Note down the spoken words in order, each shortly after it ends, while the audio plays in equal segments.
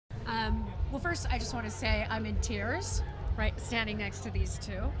Well, first, I just want to say I'm in tears, right, standing next to these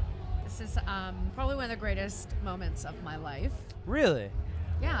two. This is probably one of the greatest moments of my life. Really?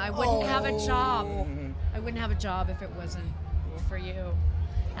 Yeah, I wouldn't have a job. I wouldn't have a job if it wasn't for you.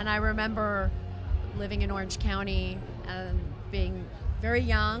 And I remember living in Orange County and being very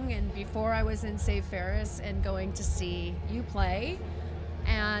young, and before I was in Save Ferris, and going to see you play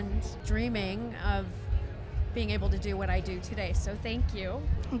and dreaming of being able to do what I do today. So thank you.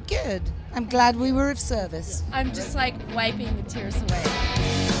 Good. I'm glad we were of service. I'm just like wiping the tears away.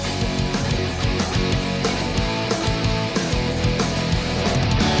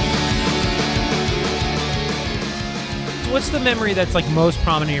 What's the memory that's like most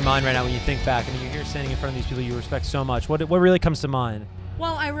prominent in your mind right now when you think back? I mean, you're here standing in front of these people you respect so much. What really comes to mind?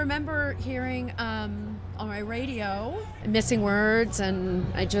 Well, I remember hearing on my radio Missing Words, and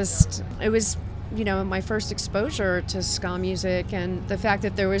it was, you know, my first exposure to ska music, and the fact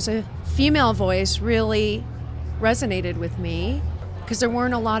that there was a female voice really resonated with me, because there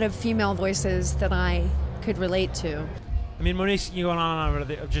weren't a lot of female voices that I could relate to. I mean, Monique, you going on and on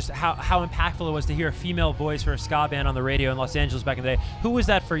about just how impactful it was to hear a female voice for a ska band on the radio in Los Angeles back in the day. Who was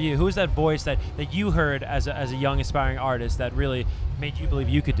that for you? Who was that voice that you heard as a young aspiring artist that really made you believe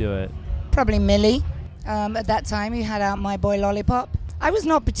you could do it? Probably Millie. At that time, who had out My Boy Lollipop. I was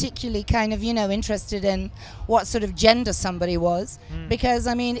not particularly kind of, interested in what sort of gender somebody was, because,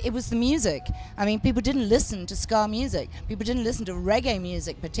 I mean, it was the music. I mean, people didn't listen to ska music. People didn't listen to reggae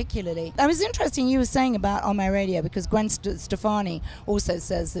music particularly. It was interesting you were saying about on my radio, because Gwen Stefani also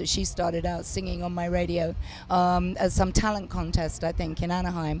says that she started out singing on my radio at some talent contest, I think, in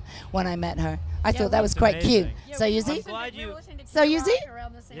Anaheim when I met her. I thought that was quite cute. Yeah, so you see? So you see?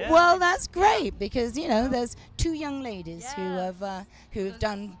 Yeah. Well, that's great, because, there's two young ladies who have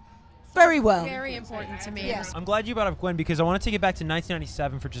done very well. Very important to me. Yeah. I'm glad you brought up Gwen, because I want to take it back to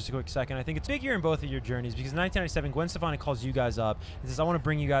 1997 for just a quick second. I think it's a big year in both of your journeys, because in 1997, Gwen Stefani calls you guys up and says, I want to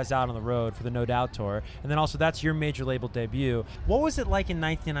bring you guys out on the road for the No Doubt tour. And then also that's your major label debut. What was it like in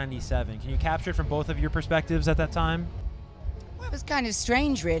 1997? Can you capture it from both of your perspectives at that time? Well, it was kind of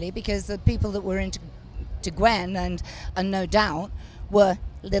strange, really, because the people that were into Gwen and No Doubt were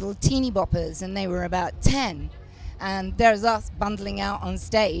little teeny boppers, and they were about 10. And there's us bundling out on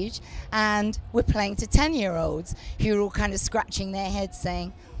stage, and we're playing to 10-year-olds who are all kind of scratching their heads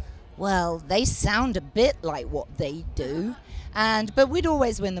saying, well, they sound a bit like what they do. But we'd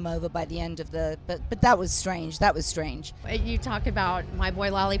always win them over by the end of but that was strange. That was strange. You talk about My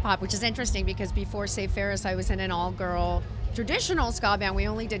Boy Lollipop, which is interesting because before Save Ferris, I was in an all-girl traditional ska band. We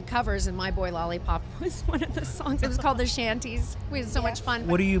only did covers, and My Boy Lollipop was one of the songs. It was called The Shanties. We had so much fun.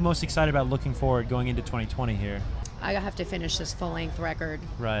 What are you most excited about looking forward going into 2020 here? I have to finish this full-length record.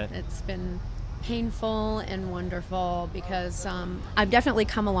 Right. It's been painful and wonderful, because I've definitely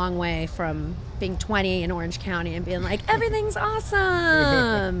come a long way from being 20 in Orange County and being like, everything's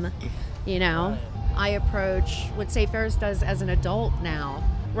awesome. I approach what Save Ferris does as an adult now,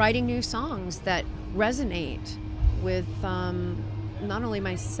 writing new songs that resonate with not only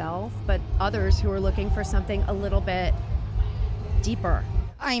myself, but others who are looking for something a little bit deeper.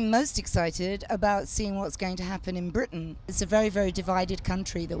 I'm most excited about seeing what's going to happen in Britain. It's a very, very divided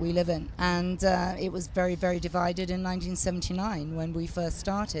country that we live in, and it was very, very divided in 1979 when we first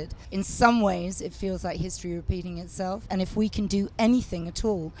started. In some ways, it feels like history repeating itself, and if we can do anything at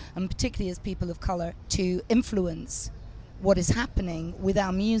all, and particularly as people of color, to influence what is happening with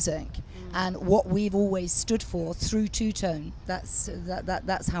our music and what we've always stood for through two-tone,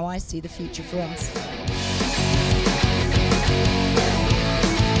 that's how I see the future for us.